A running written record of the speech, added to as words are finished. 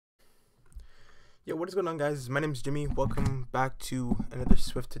Yo, what is going on, guys? My name is Jimmy. Welcome back to another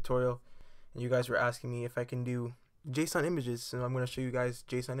Swift tutorial. And you guys were asking me if I can do JSON images, so I'm going to show you guys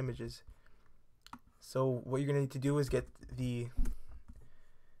JSON images. So what you're going to need to do is get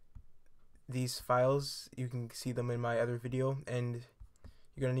these files. You can see them in my other video, and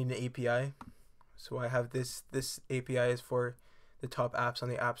you're going to need an API. So I have this API is for the top apps on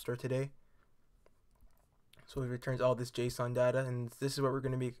the App Store today. So it returns all this JSON data, and this is what we're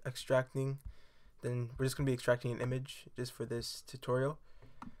going to be extracting. Then we're just going to be extracting an image just for this tutorial.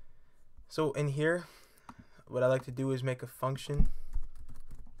 So in here, what I like to do is make a function.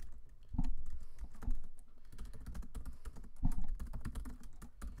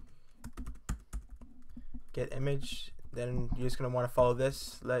 Get image. Then you're just going to want to follow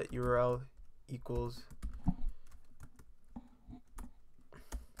this. Let URL equals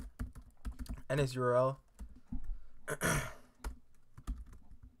ns URL.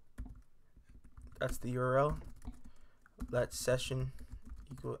 That's the URL. Let session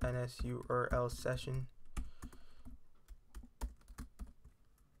equal ns URL session.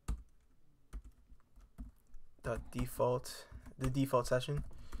 Dot default, the default session.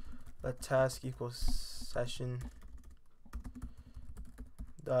 Let task equals session.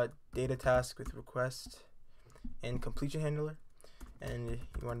 Dot data task with request and completion handler. And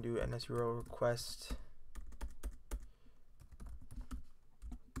you want to do ns URL request.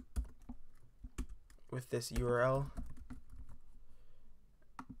 With this URL,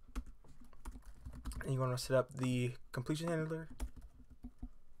 and you want to set up the completion handler,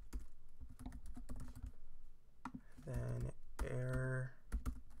 then error.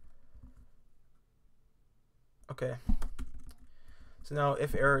 Okay, so now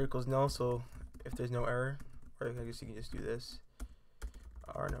if error equals null, so if there's no error, or I guess you can just do this,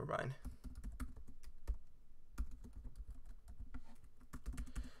 or never mind.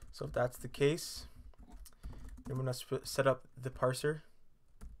 So if that's the case, then we're going to set up the parser.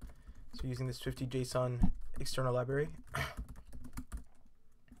 So using this 50 JSON external library.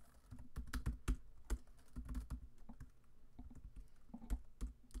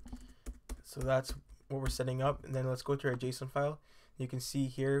 So that's what we're setting up. And then let's go to our JSON file. You can see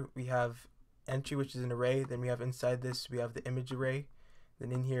here we have entry, which is an array. Then we have inside this, we have the image array.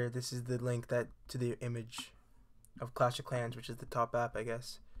 Then in here, this is the link that to the image of Clash of Clans, which is the top app, I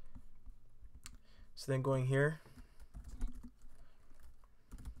guess. So then going here,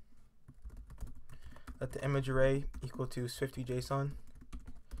 let the image array equal to Swifty JSON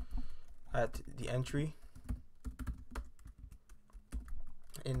at the entry,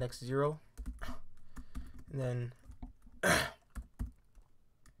 index 0, and then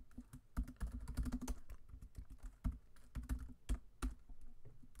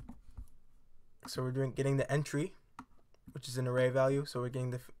so we're getting the entry, which is an array value, so we're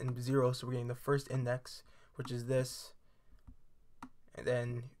getting the in 0, so we're getting the first index, which is this, and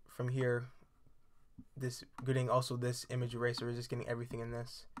then from here this getting also this image array, so we're just getting everything in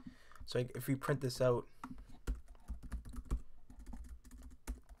this. So if we print this out,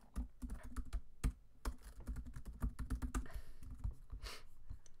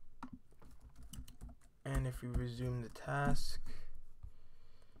 and if we resume the task,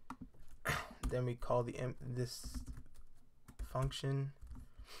 then we call this function.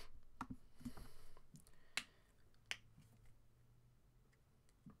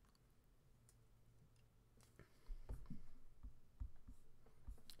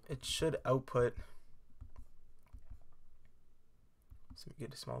 It should output. So we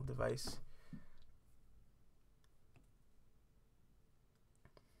get a small device.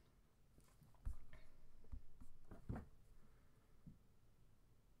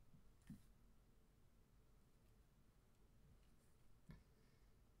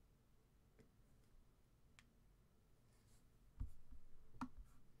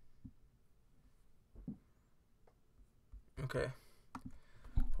 Okay.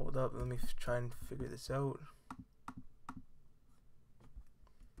 Hold up, let me try and figure this out.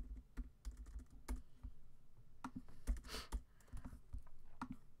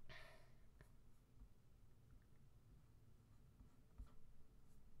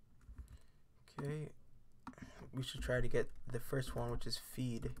 Okay, we should try to get the first one, which is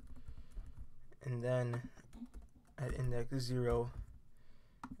feed, and then at index 0,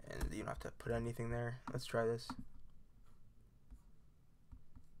 and you don't have to put anything there. Let's try this.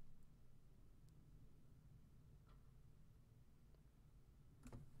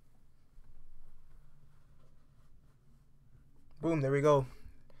 Boom, there we go.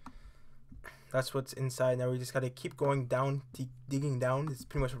 That's what's inside. Now we just gotta keep going down, digging down. This is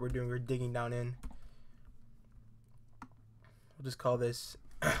pretty much what we're doing. We're digging down in. We'll just call this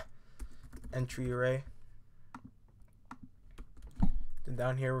entry array. Then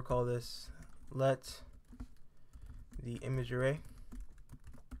down here we'll call this let the image array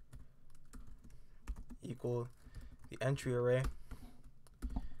equal the entry array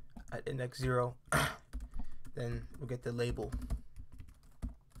at index 0. Then we'll get the label,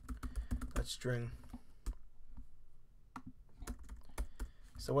 that string.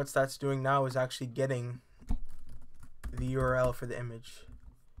 So what that's doing now is actually getting the URL for the image.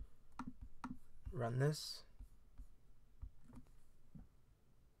 Run this.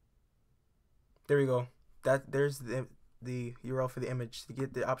 There we go. There's the URL for the image. To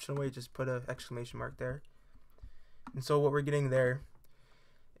get the optional way, just put an exclamation mark there. And so what we're getting there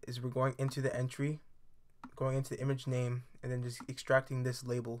is we're going into the entry, going into the image name, and then just extracting this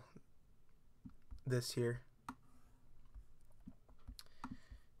label, this here.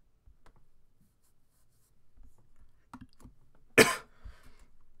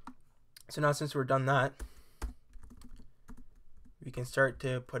 So now since we're done that, we can start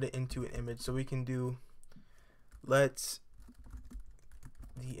to put it into an image. So we can do let's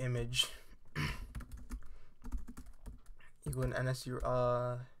the image equal an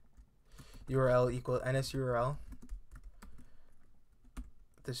URL equal NSURL,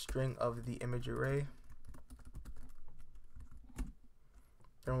 the string of the image array.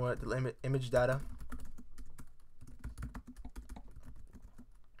 Then what the image data.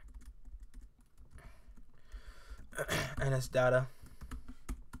 NS data,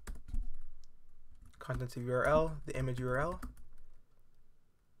 contents of URL, the image URL.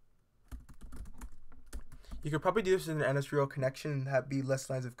 You could probably do this in an NSURL connection and have be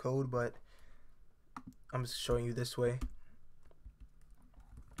less lines of code, but I'm just showing you this way.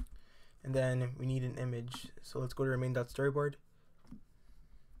 And then we need an image, so let's go to our main.storyboard.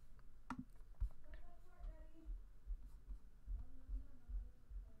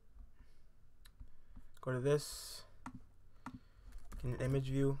 Go to this, get an image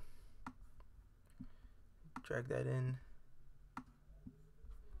view, drag that in,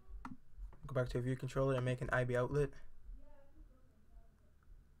 go back to a view controller and make an IB outlet.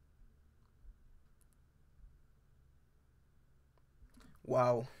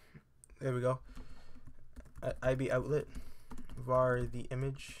 Wow, there we go. IB outlet, var the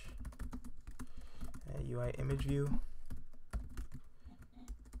image, UI image view.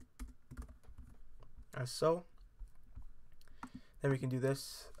 As so. Then we can do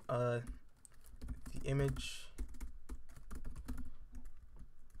this, the image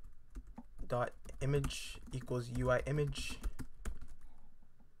dot image equals UI image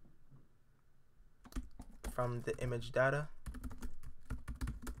from the image data,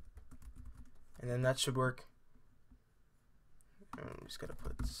 and then that should work. I'm just gonna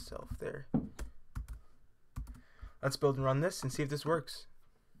put self there. Let's build and run this and see if this works.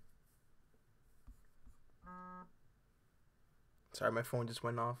 Sorry, my phone just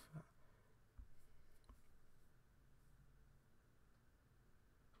went off.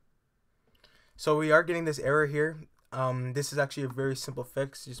 So we are getting this error here. This is actually a very simple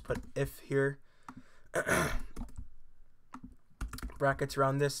fix. Just put if here, brackets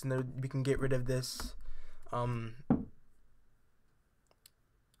around this, and then we can get rid of this.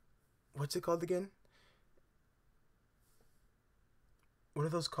 What's it called again? What are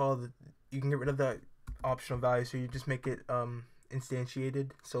those called? You can get rid of the optional value, so you just make it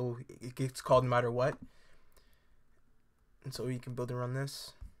instantiated, so it gets called no matter what. And so you can build and run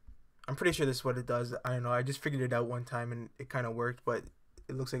this. I'm pretty sure this is what it does. I don't know, I just figured it out one time and it kind of worked, but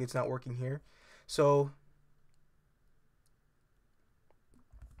it looks like it's not working here. So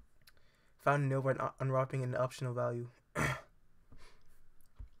found a nil by unwrapping an optional value.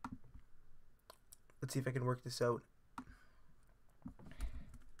 Let's see if I can work this out.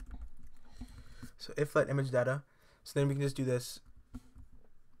 So if let image data, so then we can just do this.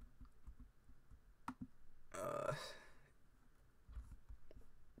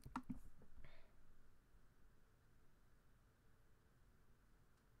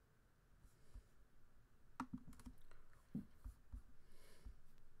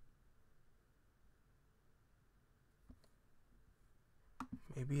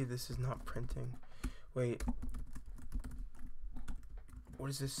 Maybe this is not printing. Wait. What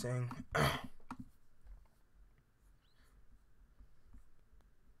is this saying?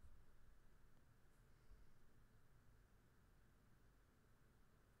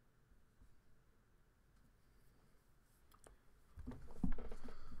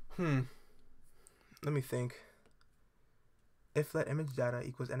 Let me think. If let image data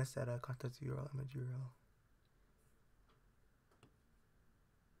equals ns data context URL image URL.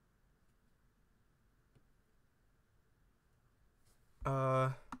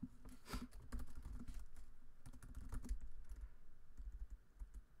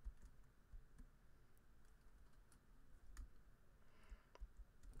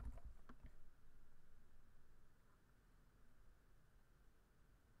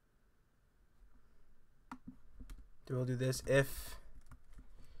 we'll do this if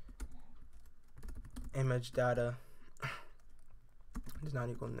image data does not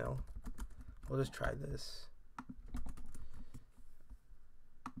equal nil. We'll just try this.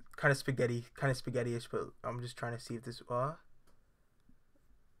 Kind of spaghetti-ish, but I'm just trying to see if this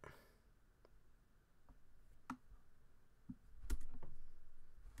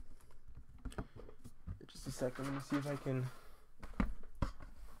just a second, let me see if I can.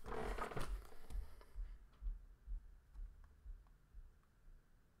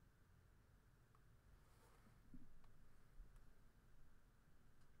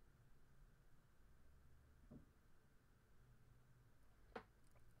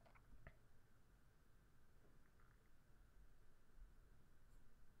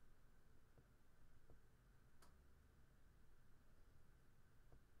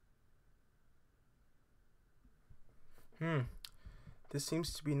 This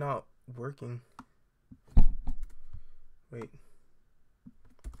seems to be not working. Wait.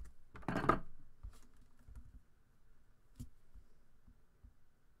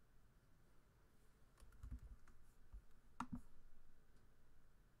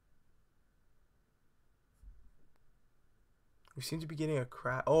 We seem to be getting a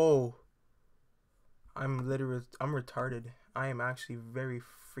crash. Oh, I'm retarded. I am actually very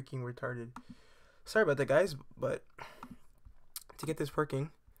freaking retarded. Sorry about that, guys, but to get this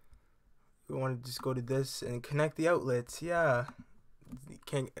working, we want to just go to this and connect the outlets. Yeah, you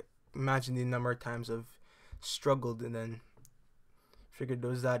can't imagine the number of times I've struggled and then figured it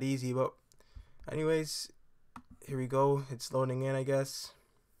was that easy. But anyways, here we go. It's loading in, I guess.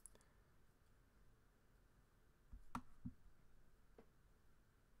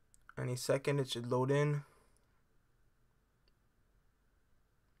 Any second it should load in.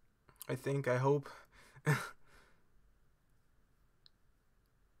 I hope.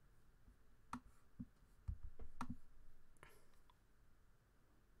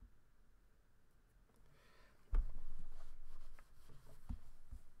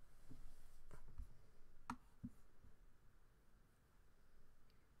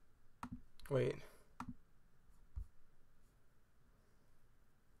 Wait.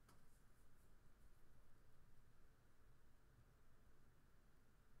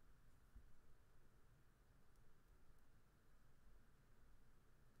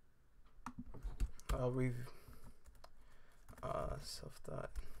 We've self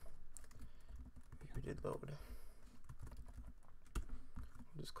dot we did load. We'll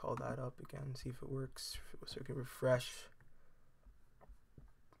just call that up again, see if it works, so we can refresh.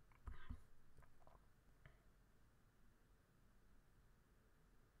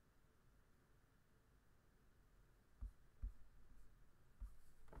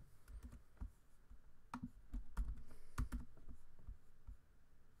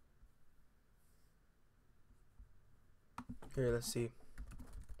 Here, let's see.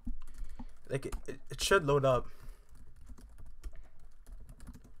 Like it should load up.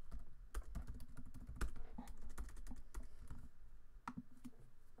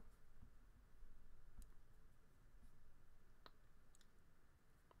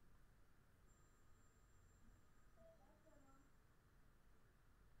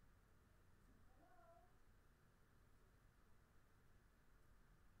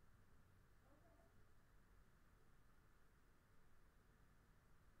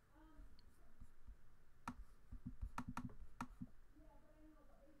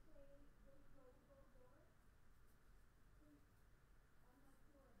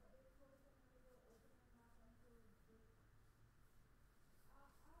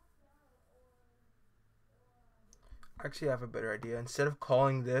 Actually, I have a better idea. Instead of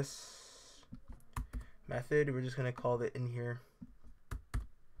calling this method, we're just gonna call it in here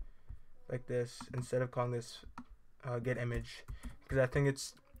like this. Instead of calling this get image, because I think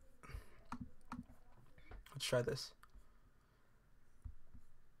it's. Let's try this.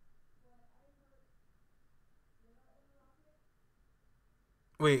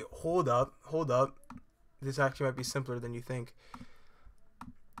 Wait, hold up. This actually might be simpler than you think.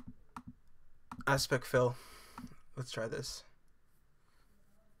 Aspect fill. Let's try this.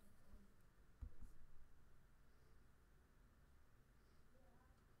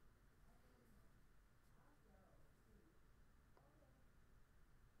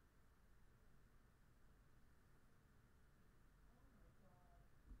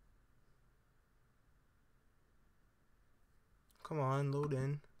 Come on, load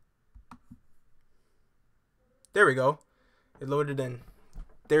in. There we go. It loaded in.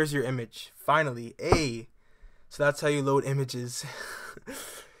 There's your image. Finally. Hey. So that's how you load images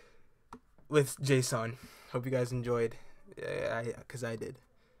with JSON. Hope you guys enjoyed. Yeah, because I did.